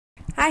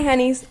Hi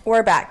honeys,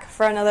 we're back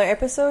for another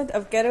episode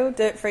of Ghetto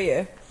Do It For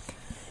You.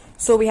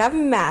 So we have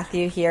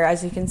Matthew here,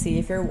 as you can see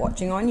if you're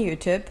watching on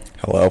YouTube.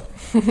 Hello.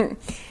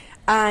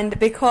 And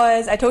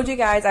because I told you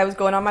guys I was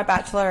going on my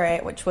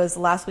Bachelorette, which was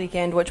last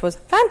weekend, which was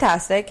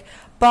fantastic,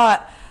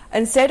 but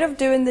instead of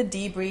doing the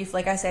debrief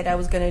like I said I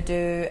was going to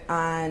do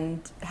and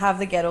have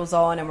the ghettos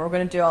on and we're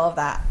going to do all of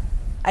that,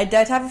 I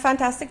did have a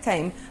fantastic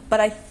time, but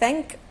I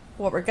think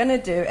what we're going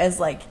to do is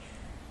like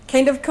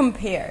kind of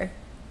compare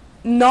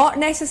not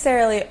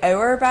necessarily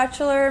our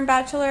Bachelor and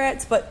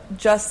Bachelorettes, but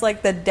just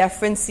like the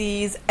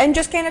differences and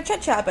just kind of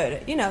chit chat about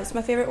it. You know, it's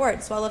my favourite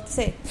word, so I love to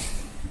say it.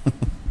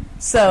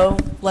 So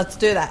let's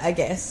do that, I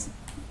guess.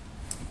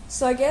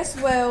 So I guess,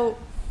 well,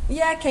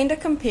 yeah, kind of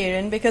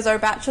comparing, because our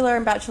Bachelor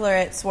and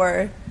Bachelorettes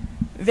were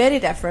very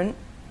different.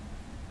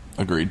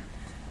 Agreed.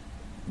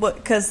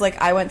 Because, like,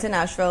 I went to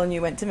Nashville and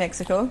you went to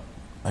Mexico.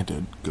 I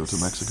did go to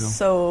Mexico.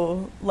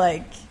 So,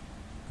 like...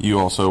 You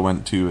also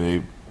went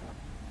to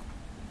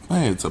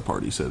it's a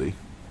party city.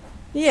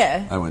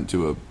 Yeah. I went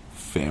to a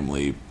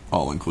family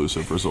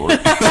all-inclusive resort.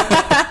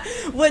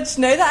 Which,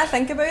 now that I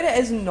think about it,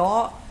 is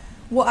not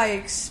what I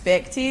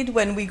expected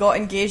when we got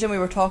engaged and we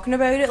were talking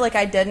about it. Like,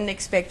 I didn't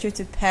expect you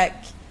to pick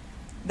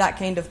that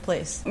kind of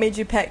place. What made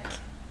you pick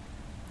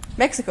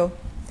Mexico?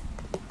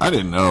 I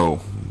didn't know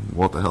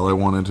what the hell I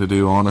wanted to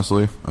do,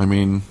 honestly. I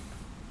mean,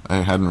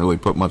 I hadn't really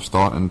put much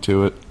thought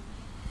into it.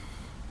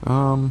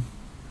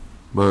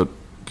 But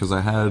because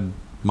I had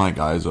my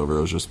guys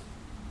over,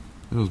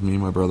 it was me,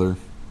 my brother,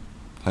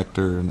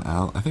 Hector, and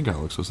Al. I think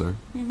Alex was there.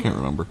 Can't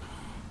remember.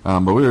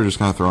 But we were just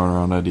kind of throwing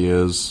around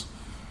ideas.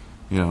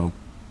 You know,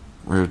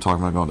 we were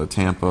talking about going to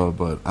Tampa,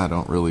 but I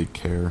don't really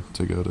care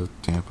to go to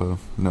Tampa.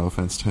 No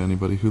offense to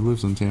anybody who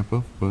lives in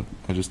Tampa, but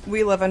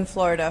We live in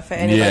Florida, for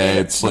anybody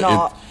it's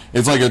like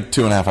it's like a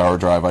 2.5 hour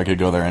drive. I could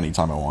go there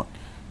anytime I want.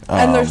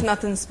 And there's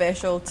nothing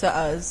special to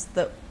us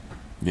that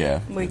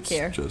we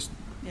care. Just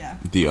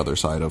the other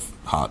side of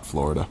hot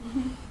Florida.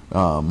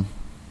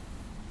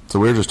 So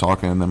we were just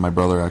talking, and then my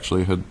brother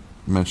actually had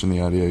mentioned the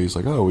idea. He's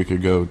like, oh, we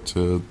could go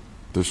to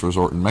this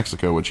resort in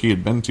Mexico, which he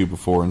had been to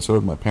before, and so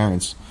had my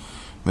parents.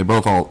 They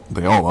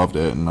all loved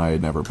it, and I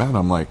had never been.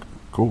 I'm like,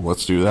 cool,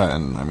 let's do that.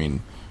 And I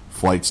mean,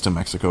 flights to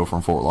Mexico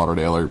from Fort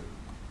Lauderdale are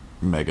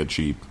mega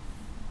cheap,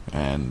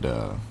 and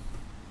the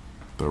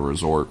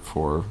resort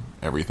for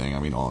everything, I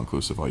mean, all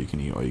inclusive, all you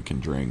can eat, all you can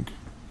drink.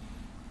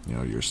 You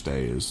know, your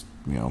stay is,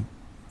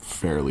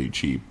 fairly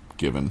cheap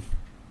given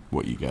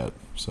what you get.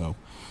 So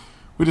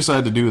we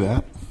decided to do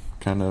that,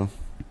 kind of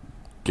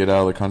get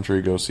out of the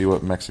country, go see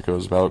what Mexico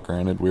is about.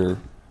 Granted, we're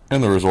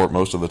in the resort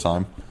most of the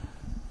time,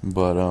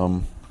 but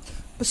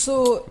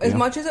So, as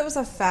much as it was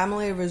a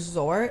family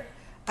resort,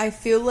 I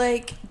feel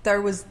like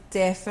there was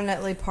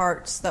definitely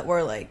parts that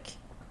were, like,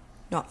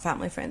 not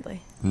family friendly.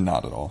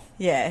 Not at all.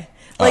 Yeah.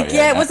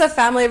 It was a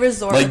family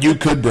resort. Like, you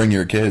could bring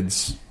your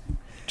kids,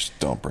 just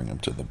don't bring them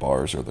to the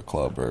bars or the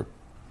club or,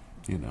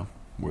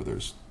 where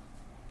there's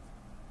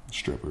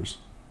strippers.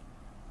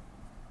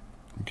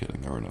 I'm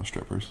kidding, there were no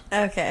strippers.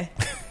 Okay.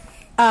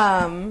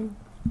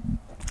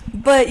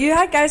 But you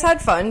guys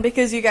had fun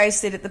because you guys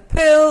stayed at the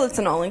pool. It's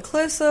an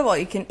all-inclusive, all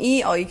you can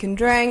eat, all you can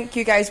drink.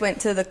 You guys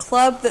went to the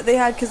club that they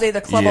had because they had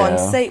a club on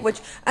site, which,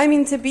 I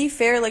mean, to be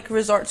fair, like,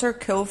 resorts are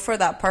cool for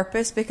that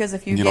purpose because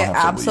if you get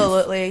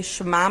absolutely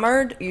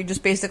schmammered, you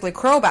just basically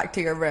crawl back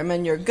to your room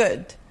and you're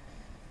good.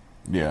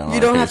 Yeah.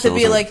 You don't have to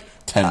be like...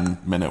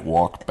 10-minute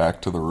walk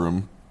back to the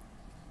room,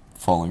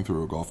 falling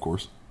through a golf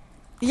course.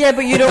 Yeah,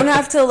 but you don't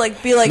have to,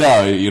 like, be like,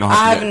 no, you don't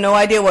I have no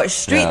idea what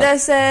street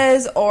this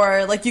is,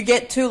 or, like, you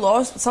get too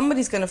lost,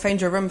 somebody's going to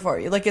find your room for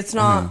you. Like, it's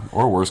not...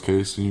 Or worst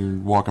case, you're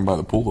walking by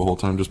the pool the whole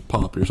time, just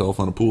pop yourself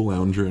on a pool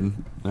lounger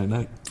and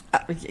night-night.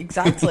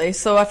 Exactly.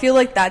 So I feel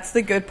like that's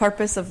the good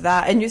purpose of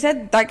that. And you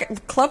said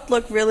that club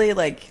looked really,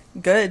 like,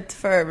 good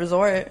for a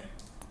resort.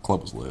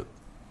 Club was lit.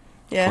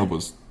 Yeah. Club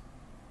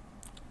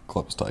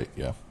was tight,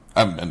 yeah. I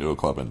haven't been to a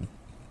club in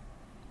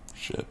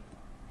shit.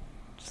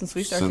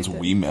 Since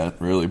we met,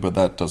 really, but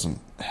that doesn't...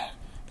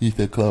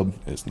 The club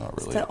is not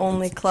really... It's the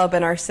only club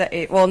in our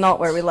city. Well, not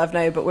where we live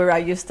now, but where I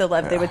used to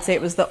live, they would say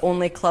it was the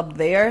only club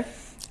there.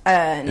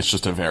 And it's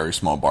just a very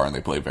small bar, and they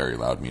play very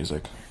loud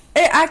music.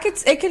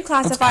 It could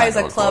classify as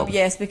a club,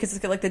 yes, because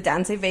it's got, like, the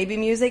dancey, baby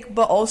music,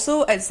 but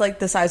also it's, like,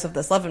 the size of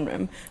this living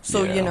room.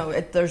 So,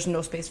 there's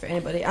no space for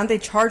anybody. And they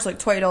charge, like,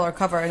 $20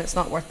 cover, and it's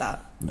not worth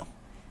that. No.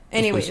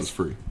 Anyways. This is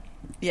free.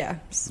 Yeah.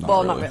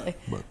 Not really.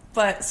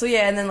 But, so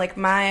yeah, and then, like,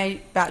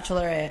 my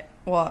Bachelorette,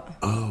 what?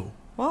 Oh.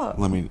 What?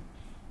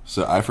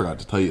 So, I forgot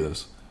to tell you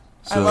this.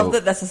 So, I love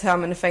that this is how I'm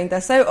going to find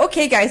this out.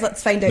 Okay, guys,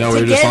 let's find out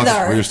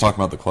together. We're just talking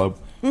about the club.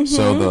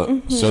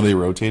 So they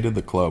rotated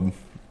the club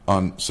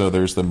on, so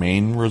there's the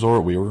main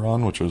resort we were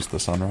on, which was the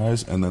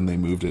Sunrise, and then they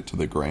moved it to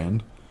the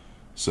Grand.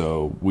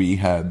 So, we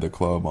had the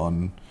club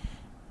on,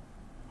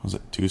 was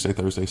it Tuesday,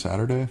 Thursday,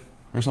 Saturday,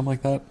 or something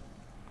like that?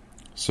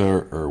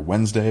 So, or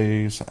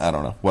Wednesdays, I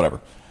don't know, whatever.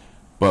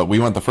 But we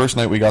went the first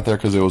night we got there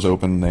because it was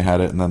open and they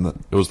had it, and then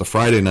it was the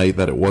Friday night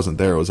that it wasn't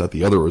there. It was at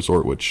the other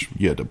resort, which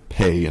you had to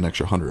pay an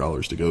extra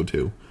 $100 to go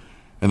to.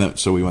 And then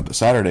so we went the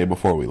Saturday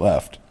before we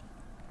left,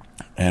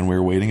 and we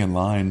were waiting in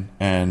line,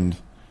 and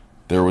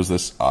there was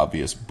this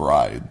obvious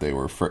bride. It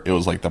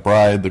was like the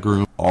bride, the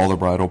groom, all the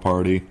bridal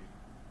party,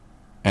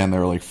 and they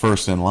were like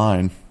first in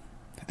line,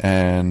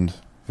 and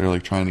they're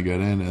like trying to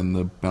get in, and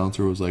the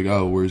bouncer was like,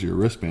 "Oh, where's your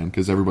wristband?"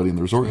 Because everybody in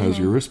the resort has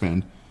your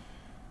wristband,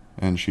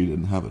 and she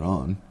didn't have it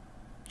on.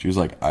 She was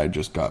like, "I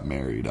just got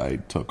married. I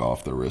took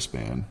off the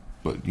wristband,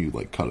 but you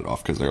like cut it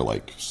off," because they're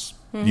like,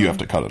 you have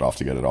to cut it off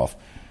to get it off.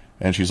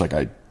 And she's like,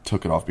 "I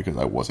took it off because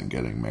I wasn't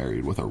getting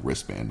married with a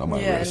wristband on my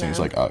wrist." And he's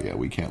like, "Oh yeah,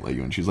 we can't let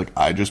you in." She's like,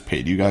 "I just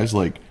paid you guys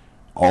like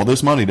all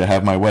this money to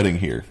have my wedding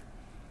here,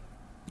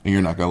 and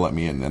you're not gonna let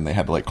me in." And they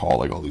had to like call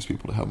like all these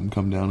people to have them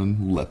come down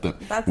and let them.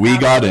 We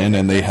got in,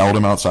 and they held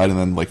him outside, and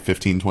then like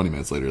 15-20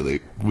 minutes later,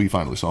 we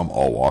finally saw them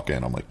all walk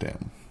in. I'm like,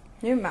 damn.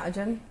 Can you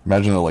imagine?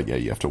 Imagine they're like, "Yeah,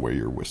 you have to wear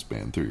your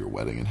wristband through your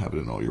wedding and have it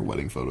in all your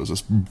wedding photos."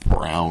 This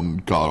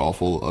brown,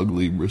 god-awful,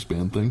 ugly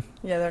wristband thing.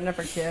 Yeah, they're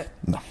never cute.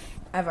 No.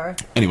 Ever.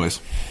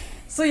 Anyways.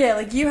 So yeah,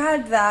 like you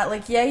had that,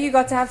 like yeah, you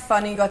got to have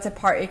fun, you got to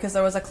party because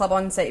there was a club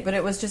on site, but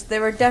it was just, they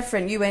were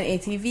different. You went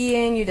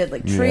ATVing, you did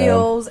like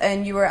trails,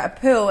 and you were at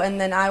a pool, and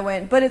then I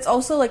went, but it's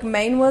also like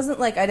mine wasn't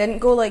like, I didn't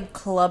go like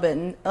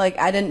clubbing, like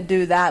I didn't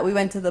do that. We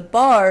went to the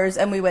bars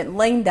and we went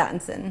line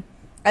dancing.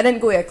 I didn't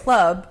go to a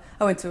club,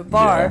 I went to a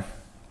bar,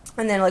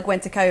 and then like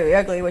went to Coyote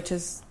Ugly, which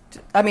is,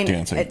 I mean,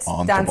 it's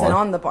dancing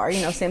on the bar,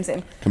 you know,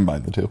 same.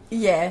 Combine the two.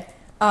 Yeah.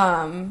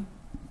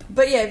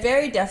 But yeah,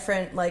 very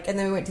different, like, and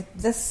then we went to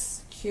this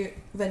cute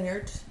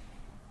vineyard.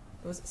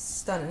 It was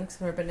stunning because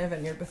I've never been to a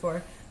vineyard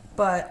before.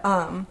 But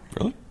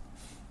really,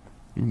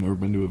 you've never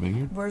been to a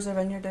vineyard? Where's a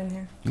vineyard down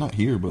here? Not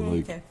here, but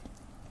like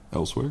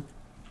elsewhere.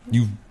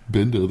 You've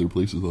been to other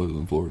places other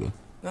than Florida.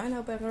 I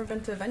know, but I've never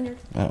been to a vineyard.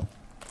 Oh,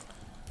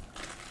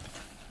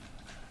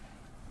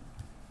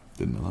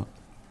 didn't know that.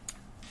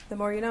 The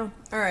more you know.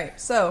 All right,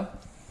 so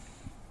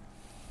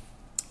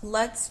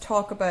let's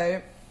talk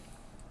about.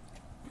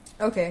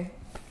 Okay.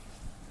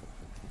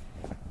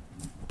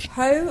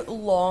 How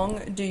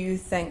long do you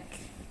think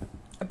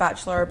a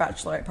bachelor or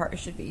bachelorette party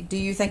should be? Do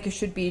you think it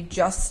should be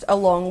just a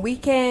long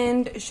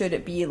weekend? Should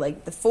it be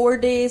like the 4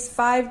 days,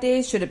 5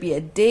 days? Should it be a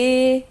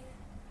day?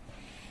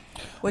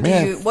 What do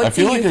you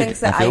think is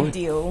the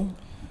ideal?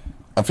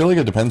 I feel like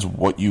it depends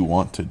what you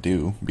want to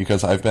do,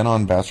 because I've been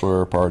on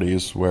bachelor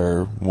parties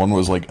where one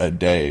was like a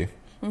day.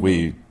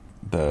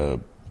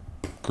 The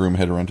groom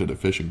had rented a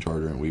fishing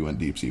charter, and we went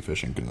deep sea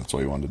fishing because that's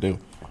what we wanted to do.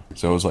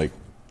 So it was like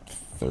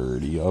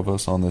 30 of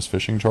us on this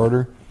fishing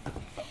charter,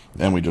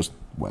 and we just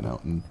went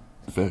out and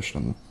fished,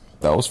 and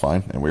that was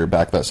fine, and we were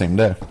back that same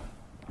day.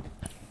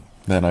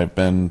 Then I've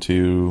been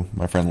to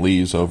my friend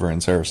Lee's over in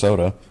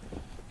Sarasota.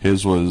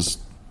 His was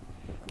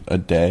a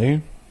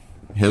day.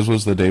 His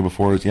was the day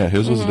before. Yeah,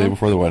 his was the day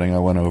before the wedding. I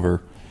went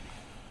over.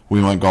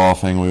 We went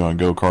golfing. We went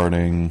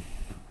go-karting,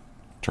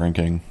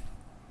 drinking,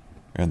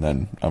 and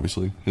then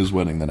obviously his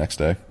wedding the next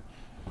day.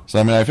 So,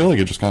 I mean, I feel like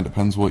it just kind of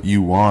depends what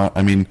you want.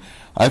 I mean,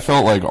 I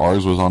felt like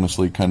ours was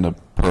honestly kind of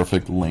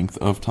perfect length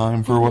of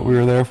time for what we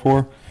were there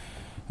for.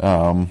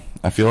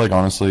 I feel like,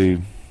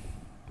 honestly,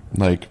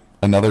 like,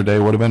 another day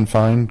would have been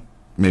fine.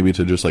 Maybe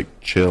to just, like,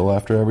 chill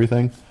after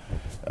everything.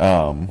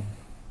 But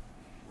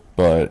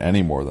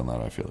any more than that,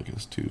 I feel like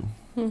is too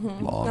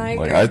long.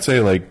 Like, I'd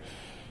say, like,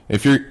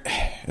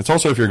 it's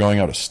also if you're going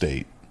out of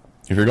state.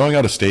 If you're going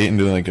out of state and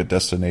doing, like, a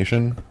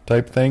destination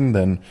type thing,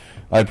 then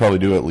I'd probably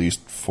do at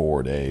least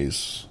 4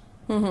 days.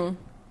 And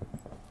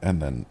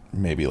then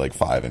maybe like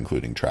 5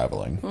 including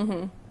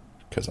traveling.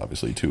 Because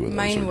obviously 2 of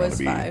those are going to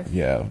be 5.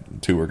 Yeah,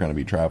 2 are going to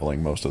be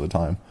traveling most of the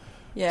time.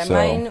 Yeah, so,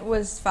 mine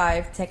was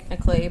 5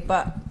 technically,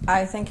 but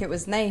I think it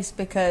was nice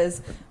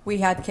because we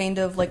had kind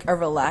of like a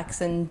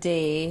relaxing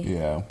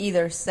day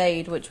either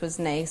side, which was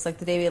nice. Like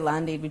the day we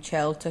landed, we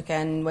chilled, took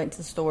in, went to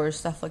the stores,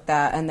 stuff like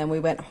that, and then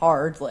we went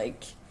hard,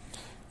 like...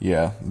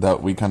 Yeah,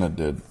 that we kind of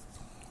did.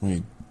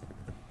 We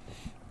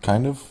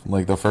kind of,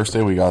 like the first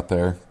day we got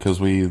there,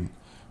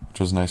 which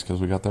was nice because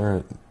we got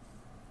there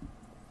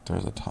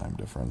there's a time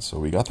difference, so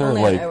we got there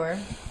only at like... an hour.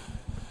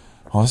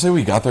 I want to say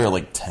we got there at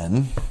like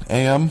 10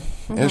 a.m.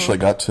 ish. Like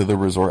got to the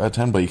resort at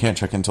 10, but you can't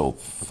check until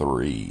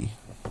 3.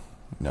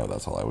 No,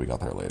 that's a lie. We got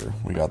there later.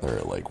 We got there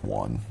at like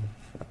 1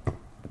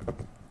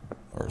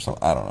 or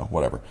something. I don't know,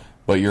 whatever.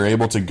 But you're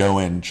able to go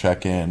in,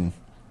 check in,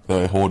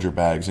 they hold your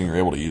bags, and you're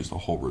able to use the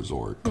whole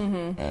resort.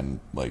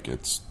 And like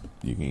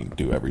you can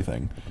do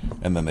everything,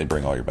 and then they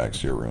bring all your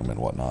bags to your room and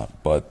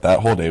whatnot. But that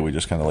whole day we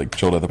just kind of like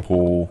chilled at the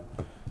pool,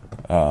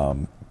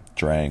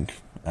 drank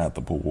at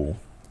the pool.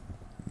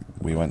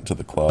 We went to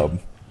the club,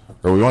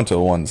 or we went to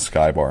one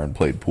Sky Bar and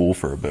played pool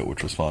for a bit,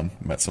 which was fun.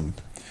 Met some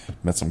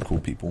cool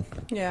people.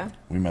 Yeah.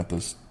 We met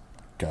this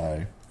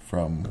guy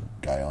from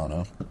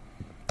Guyana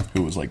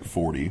who was like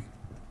 40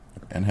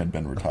 and had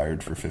been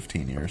retired for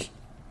 15 years.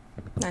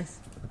 Nice.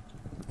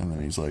 And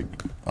then he's like,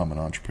 I'm an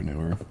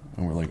entrepreneur.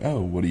 And we're like,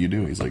 oh, what do you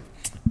do? He's like,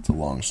 it's a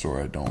long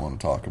story. I don't want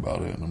to talk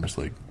about it. And I'm just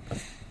like,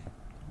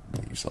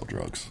 you sell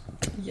drugs.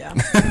 Yeah.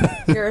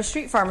 You're a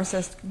street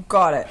pharmacist.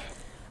 Got it.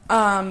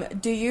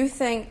 Do you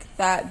think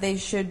that they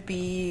should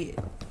be,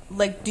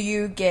 like, do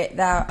you get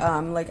that,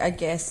 like, I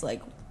guess,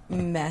 like,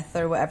 myth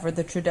or whatever,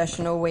 the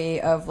traditional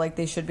way of, like,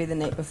 they should be the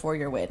night before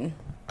your wedding?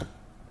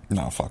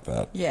 No, fuck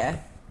that. Yeah.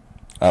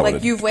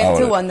 Like, you've went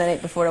to one the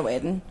night before a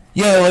wedding.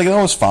 Yeah, like,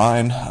 that was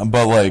fine.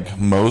 But, like,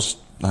 most,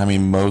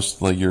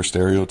 like, your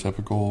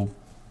stereotypical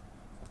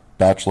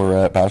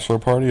bachelor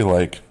party,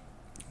 like,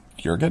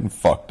 you're getting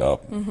fucked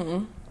up.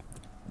 Mm-hmm.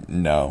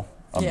 No.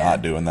 I'm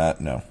not doing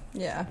that. No.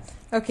 Yeah.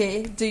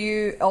 Okay. Do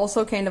you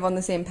also kind of on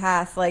the same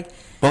path, like...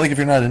 But, like, if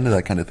you're not into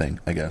that kind of thing,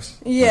 I guess.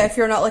 Yeah, like, if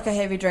you're not, like, a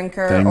heavy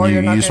drinker, then or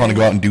you not just want to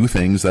go out and do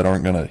things that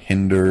aren't going to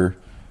hinder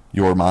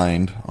your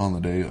mind on the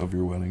day of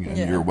your wedding and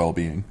your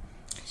well-being.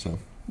 So...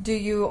 Do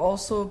you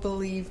also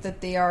believe that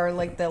they are,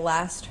 like, the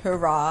last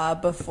hurrah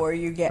before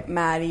you get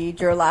married?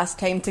 Your last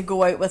time to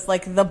go out with,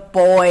 like, the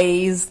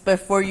boys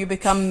before you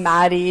become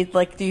married?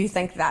 Like, do you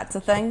think that's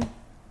a thing?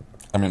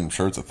 I mean, I'm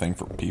sure it's a thing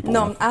for people.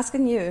 No, I'm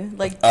asking you.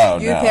 Like,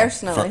 you no.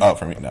 personally.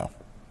 For me, no.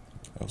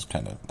 It was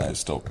kind of... I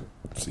still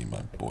see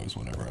my boys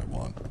whenever I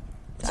want.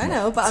 I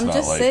know, but I'm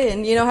just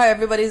saying. You know how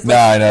everybody's... Like,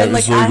 I know.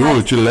 It's like, oh,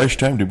 it's your last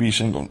time to be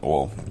single.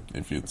 Well,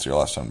 if it's your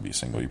last time to be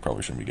single, you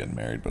probably shouldn't be getting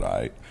married,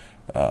 but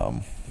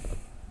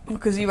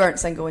because you weren't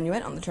single when you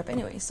went on the trip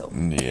anyway, so...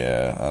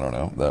 Yeah, I don't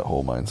know. That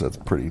whole mindset's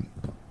pretty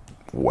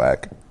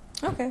whack.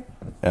 Okay.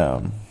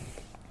 Yeah.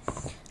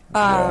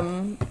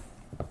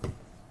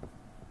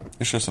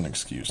 It's just an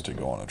excuse to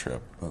go on a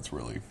trip. That's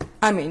really...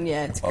 I mean,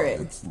 yeah, it's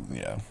great.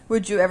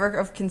 Would you ever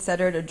have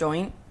considered a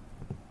joint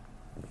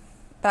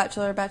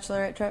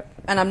bachelorette trip?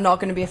 And I'm not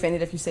going to be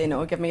offended if you say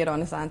no. Give me an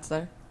honest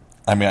answer.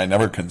 I mean, I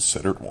never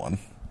considered one.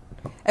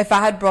 If I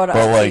had brought it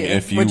up to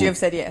you, would you have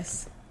said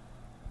yes?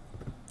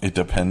 It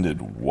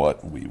depended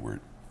what we were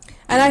doing.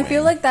 And I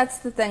feel like that's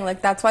the thing.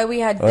 Like, that's why we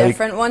had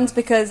different ones,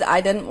 because I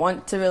didn't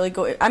want to really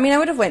go... I mean, I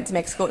would have went to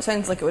Mexico. It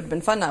sounds like it would have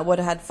been fun. I would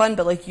have had fun,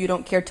 but, like, you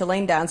don't care to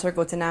line dance or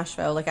go to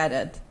Nashville like I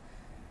did.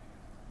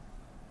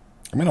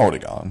 I mean, I would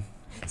have gone.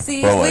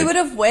 See, we would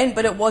have went,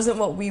 but it wasn't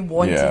what we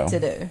wanted to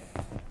do.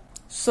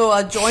 So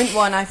a joint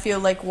one, I feel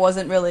like,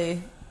 wasn't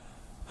really...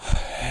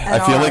 I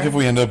feel like if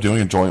we ended up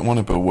doing a joint one,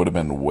 it would have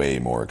been way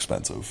more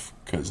expensive.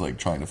 Because, like,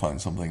 trying to find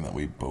something that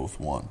we both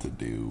want to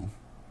do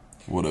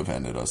would have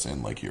ended us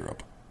in, like,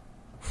 Europe.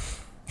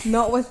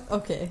 Not with...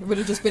 Okay, it would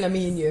have just been a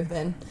me and you,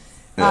 then.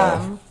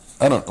 Yeah.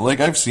 I don't... Like,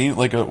 I've seen...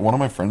 Like, one of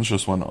my friends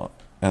just went on,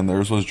 and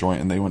theirs was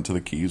joint, and they went to the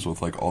Keys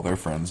with, like, all their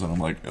friends, and I'm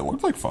like, it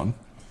looked like fun.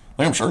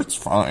 Like, I'm sure it's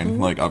fine.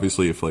 Mm-hmm. Like,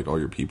 obviously, if, like, all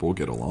your people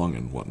get along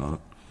and whatnot.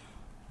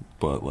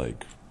 But,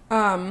 like...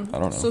 I don't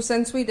know. So,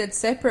 since we did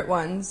separate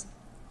ones...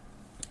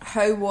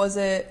 How was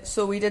it?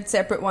 So we did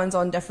separate ones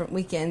on different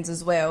weekends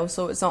as well.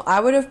 So it's not... I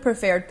would have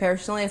preferred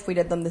personally if we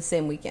did them the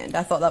same weekend.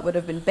 I thought that would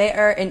have been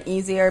better and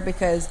easier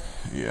because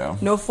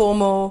no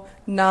FOMO,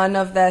 none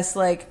of this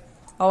like,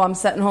 oh, I'm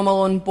sitting home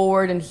alone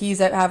bored and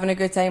he's out having a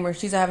good time or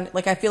she's having...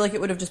 Like, I feel like it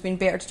would have just been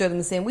better to do them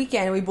the same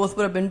weekend. We both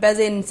would have been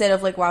busy, and instead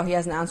of like, wow, he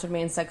hasn't answered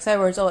me in 6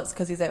 hours. Oh, it's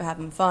because he's out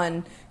having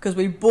fun. Because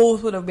we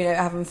both would have been out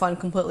having fun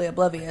completely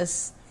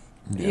oblivious.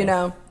 Yeah. You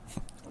know?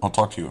 I'll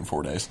talk to you in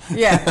 4 days.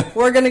 Yeah,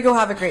 we're going to go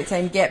have a great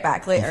time, get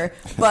back later.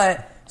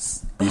 But...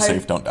 Be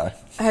safe, don't die.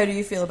 How do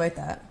you feel about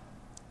that?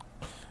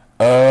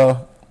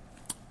 The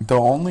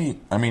only...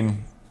 I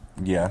mean,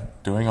 yeah,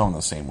 doing on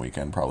the same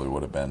weekend probably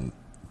would have been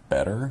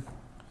better.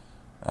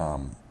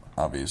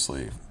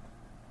 Obviously,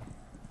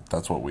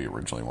 that's what we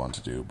originally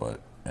wanted to do, but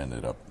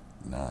ended up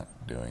not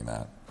doing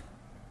that.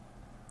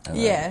 And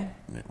then,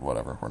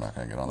 whatever, we're not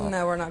going to get on that.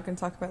 No, we're not going to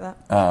talk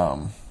about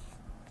that.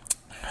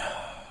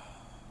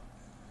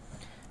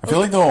 I feel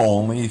like the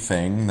only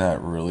thing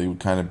that really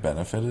kind of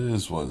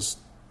benefited was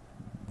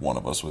one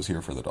of us was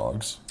here for the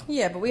dogs.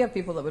 Yeah, but we have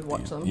people that would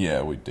watch them.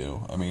 Yeah, we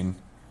do. I mean,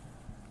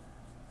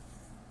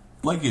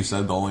 like you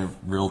said, the only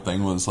real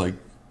thing was like,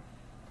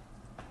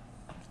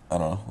 I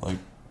don't know, like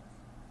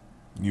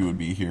you would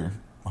be here,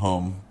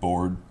 home,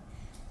 bored,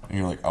 and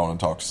you're like, I want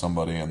to talk to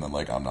somebody, and then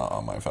like I'm not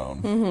on my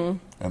phone.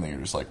 Mm-hmm. And then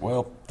you're just like,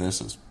 well, this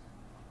is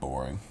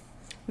boring.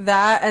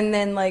 That, and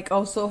then, like,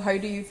 also, how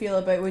do you feel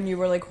about when you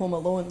were, like, home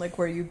alone? Like,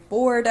 were you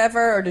bored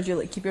ever, or did you,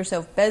 like, keep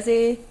yourself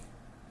busy?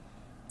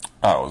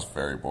 I was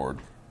very bored.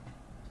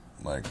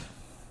 Like,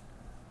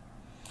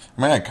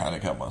 I mean, I kind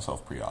of kept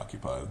myself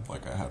preoccupied.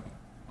 Like, I had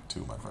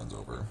 2 of my friends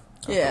over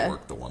after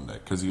work the one day.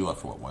 Because you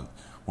left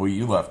Well,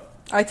 you left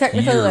I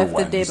technically left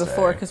the day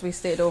before because we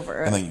stayed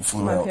over. And then you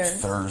flew out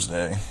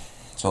Thursday.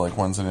 So, like,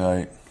 Wednesday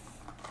night.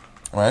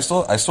 I mean, I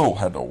still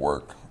had to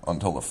work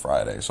until the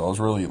Friday, so I was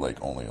really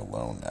like only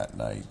alone at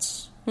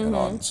nights and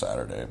on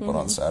Saturday. But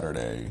on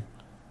Saturday,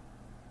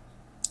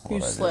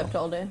 you slept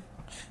all day.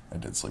 I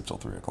did sleep till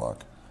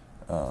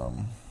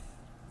 3:00.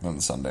 Then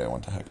Sunday I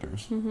went to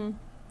Hector's. Mm-hmm.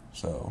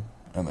 So,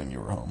 and then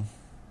you were home.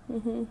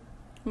 Mm-hmm.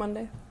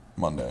 Monday,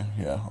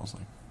 yeah. I was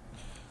like,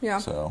 yeah.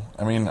 So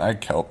I mean, I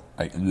kept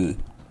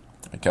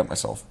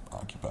myself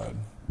occupied.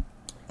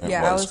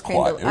 I was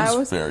quiet. It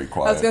was very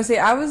quiet. I was going to say,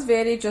 I was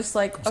very just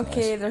like,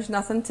 okay, there's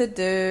nothing to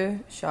do.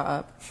 Shut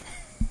up.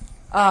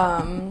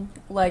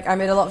 Like, I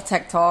made a lot of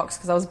TikToks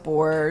because I was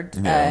bored.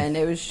 And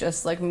it was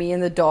just like me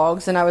and the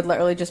dogs. And I would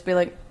literally just be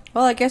like,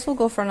 well, I guess we'll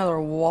go for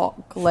another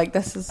walk. Like,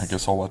 this is... I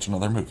guess I'll watch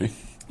another movie.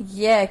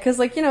 Yeah, because,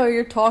 like, you know,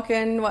 you're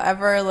talking,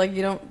 whatever, like,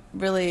 you don't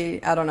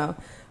really, I don't know.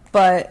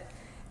 But,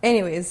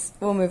 anyways,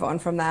 we'll move on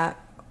from that.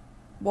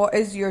 What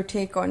is your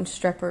take on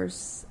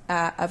strippers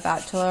at a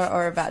bachelor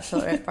or a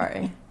bachelorette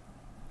party?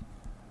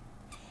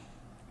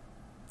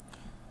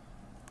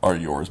 Are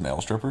yours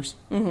male strippers?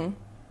 Mm-hmm.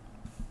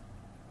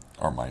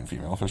 Are mine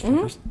female for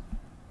strippers?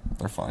 Mm-hmm.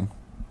 They're fine.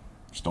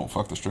 Just don't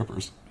fuck the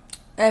strippers.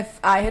 If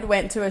I had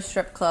went to a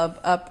strip club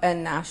up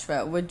in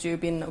Nashville, would you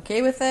been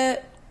okay with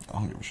it? I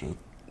don't give a shit.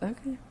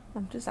 Okay,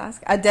 I'm just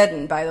asking. I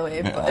didn't, by the way.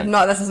 Yeah,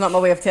 But this is not my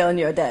way of telling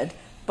you I did.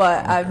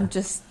 But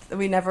Okay.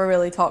 we never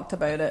really talked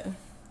about it.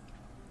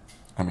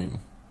 I mean,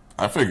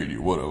 I figured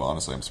you would have,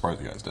 honestly. I'm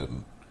surprised you guys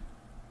didn't.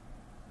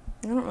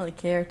 I don't really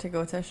care to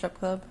go to a strip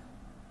club.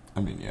 I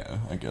mean, yeah,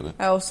 I get it.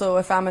 I also,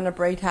 if I'm in a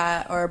braid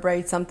hat or a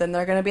braid something,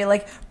 they're going to be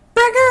like,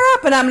 bring her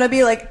up! And I'm going to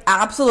be like,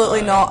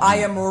 absolutely not. I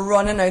am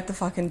running out the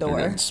fucking door. You're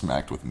getting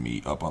smacked with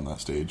meat up on that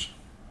stage.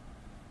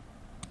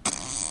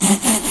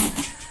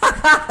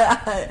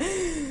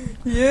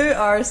 You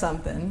are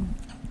something.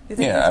 You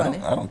think Yeah, that's funny?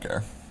 I don't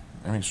care.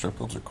 I mean, strip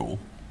clubs are cool.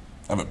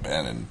 I haven't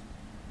been in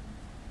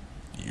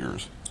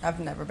years. I've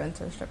never been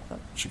to a strip club.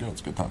 You should go.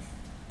 It's a good time.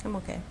 I'm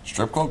okay.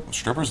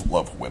 Strippers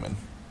love women.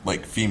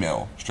 Like,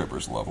 female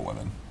strippers love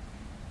women.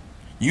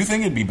 You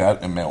think it'd be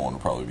bad, a male one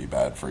would probably be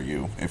bad for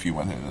you if you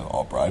went in an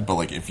all bride, but,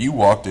 like, if you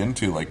walked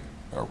into, like,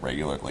 a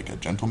regular, like, a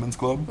gentleman's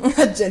club,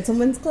 A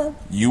gentleman's club?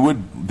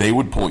 they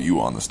would pull you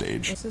on the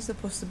stage. This is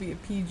supposed to be a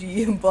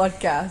PG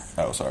podcast.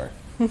 Oh, sorry.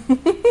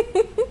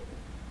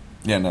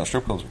 Yeah, no,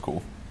 strip clubs are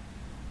cool.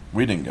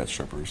 We didn't get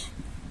strippers.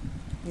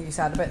 Are you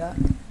sad about that?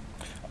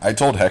 I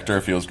told Hector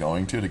if he was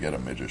going to get a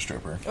midget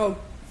stripper. Oh,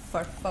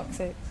 for fuck's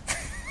sake.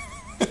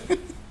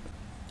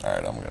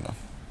 Alright, I'm gonna.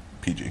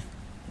 PG.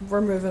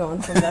 We're moving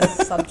on from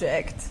this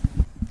subject.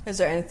 Is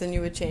there anything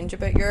you would change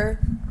about your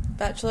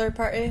bachelor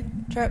party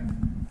trip?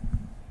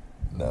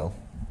 No.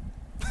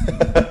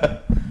 I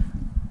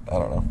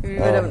don't know. You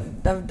would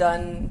have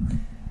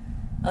done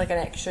like an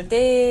extra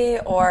day,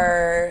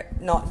 or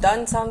not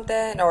done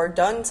something, or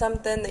done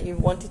something that you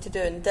wanted to do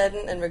and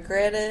didn't and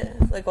regret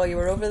it, like while you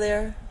were over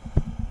there?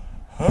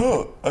 I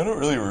don't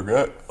really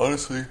regret,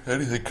 honestly,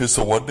 anything, because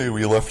the one day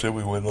we left it,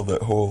 we went on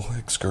that whole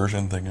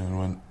excursion thing and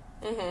went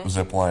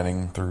zip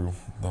lining through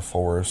the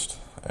forest,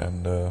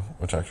 and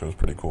which actually was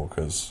pretty cool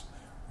because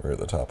we were at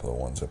the top of the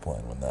one zip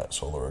line when that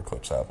solar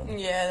eclipse happened.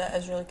 Yeah, that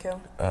is really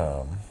cool.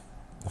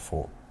 The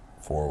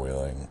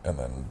four-wheeling, and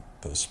then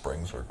the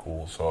springs were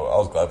cool, so I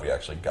was glad we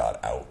actually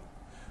got out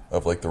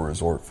of, like, the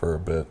resort for a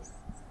bit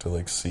to,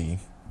 like, see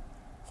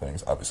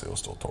things. Obviously, it was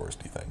still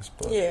touristy things,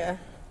 but Yeah.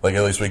 like,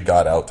 at least we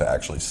got out to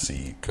actually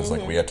see, because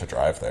like we had to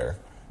drive there.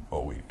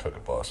 Well, we took a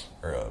bus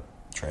or a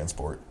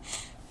transport,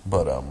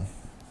 but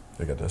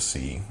we got to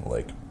see,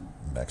 like,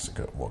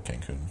 Mexico, well,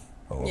 Cancun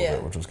a little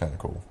bit, which was kind of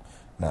cool.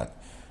 Not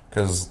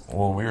because,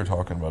 well, we were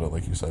talking about it,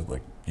 like you said,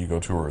 like, you go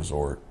to a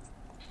resort,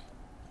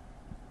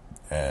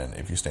 and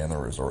if you stay in the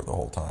resort the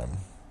whole time,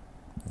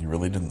 you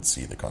really didn't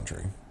see the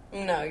country.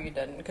 No, you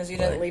didn't, because you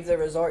didn't leave the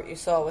resort. You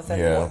saw within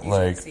what you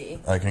like could see.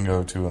 I can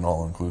go to an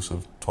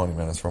all-inclusive 20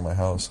 minutes from my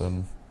house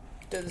and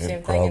Do the same it'd thing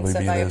and probably sit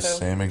be by a the pool.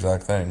 same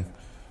exact thing.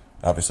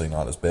 Obviously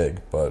not as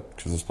big, but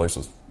because this place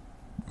was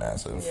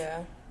massive.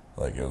 Yeah.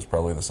 Like, it was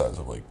probably the size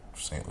of, like,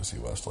 St. Lucie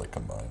West, like,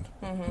 combined.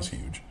 It was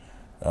huge.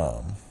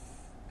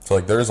 So,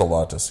 like, there's a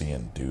lot to see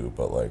and do,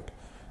 but, like,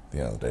 at the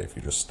end of the day, if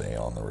you just stay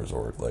on the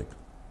resort, like,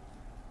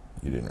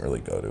 you didn't really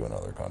go to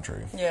another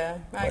country. Yeah,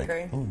 I Like,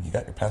 agree. Ooh, you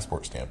got your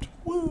passport stamped.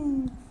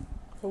 Woo!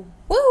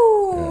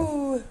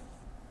 Woo!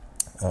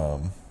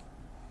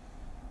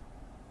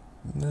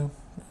 No,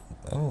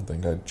 I don't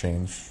think I'd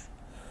change.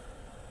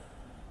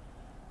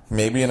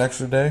 Maybe an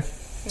extra day,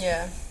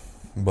 Yeah.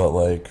 but,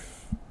 like,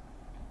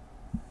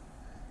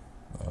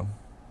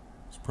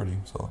 it's pretty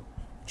solid.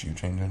 Did you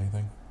change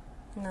anything?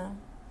 No.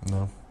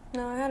 No?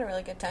 No, I had a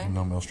really good time.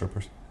 No male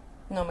strippers?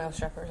 No male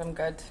strippers. I'm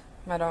good.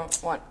 I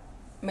don't want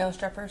male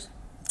strippers.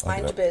 I'll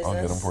Mind your get business.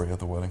 I'll get them for you at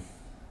the wedding.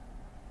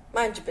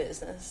 Mind your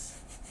business.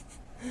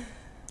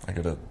 I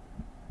get a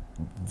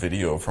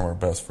video from our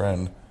best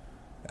friend.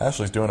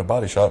 Ashley's doing a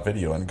body shot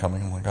video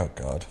incoming. I'm like, oh,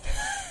 God.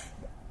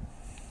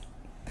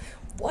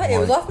 What? It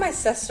was off my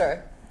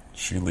sister.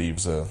 She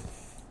leaves a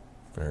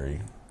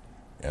very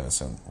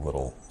innocent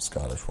little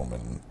Scottish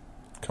woman,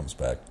 comes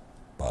back,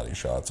 body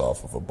shots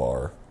off of a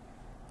bar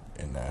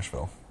in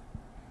Nashville.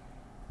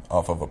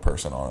 Off of a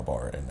person on a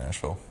bar in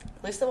Nashville.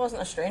 At least it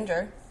wasn't a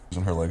stranger.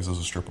 Using her legs as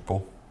a stripper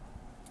pole.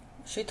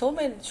 She told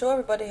me to show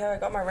everybody how I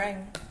got my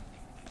ring.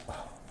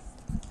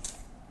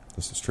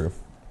 This is true.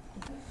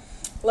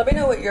 Let me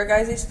know what your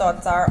guys'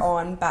 thoughts are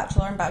on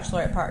bachelor and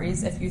bachelorette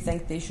parties. If you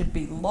think they should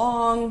be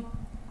long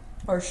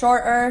or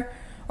shorter,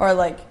 or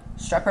like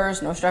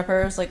strippers, no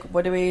strippers. Like,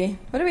 what do we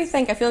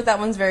think? I feel like that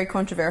one's very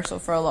controversial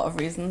for a lot of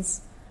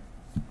reasons.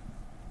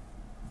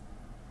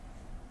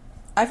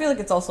 I feel like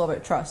it's also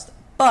about trust,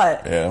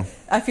 but Yeah.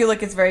 I feel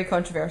like it's very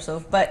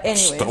controversial. But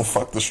Just don't anyways,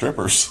 fuck the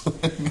strippers.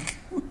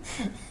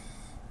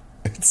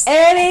 It's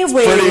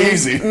pretty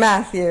easy.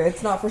 Matthew,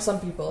 it's not for some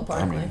people I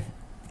apparently. mean,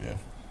 yeah.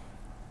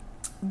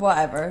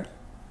 Whatever.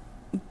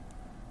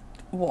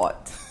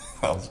 What?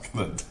 I was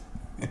gonna.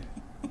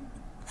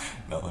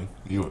 Nothing.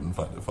 You wouldn't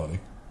find it funny.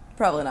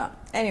 Probably not.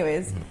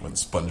 Anyways. When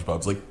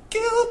SpongeBob's like,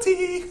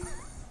 guilty!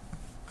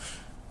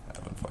 I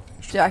haven't fucked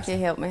any strippers. Jackie,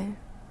 help me.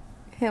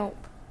 Help.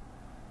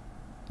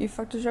 You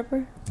fucked a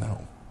stripper?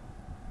 No.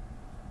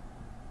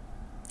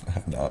 I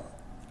have not.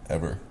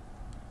 Ever.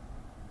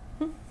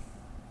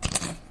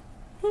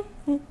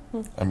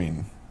 I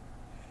mean,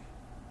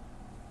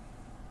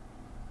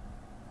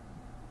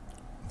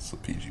 it's a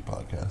PG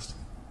podcast.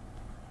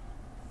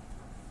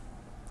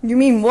 You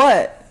mean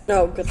what?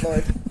 Oh, good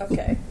lord.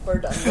 Okay, we're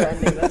done. We're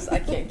ending this. I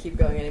can't keep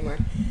going anymore.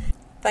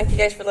 Thank you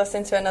guys for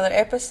listening to another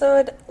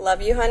episode.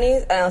 Love you,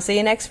 honeys, and I'll see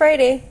you next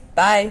Friday.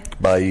 Bye.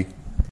 Bye.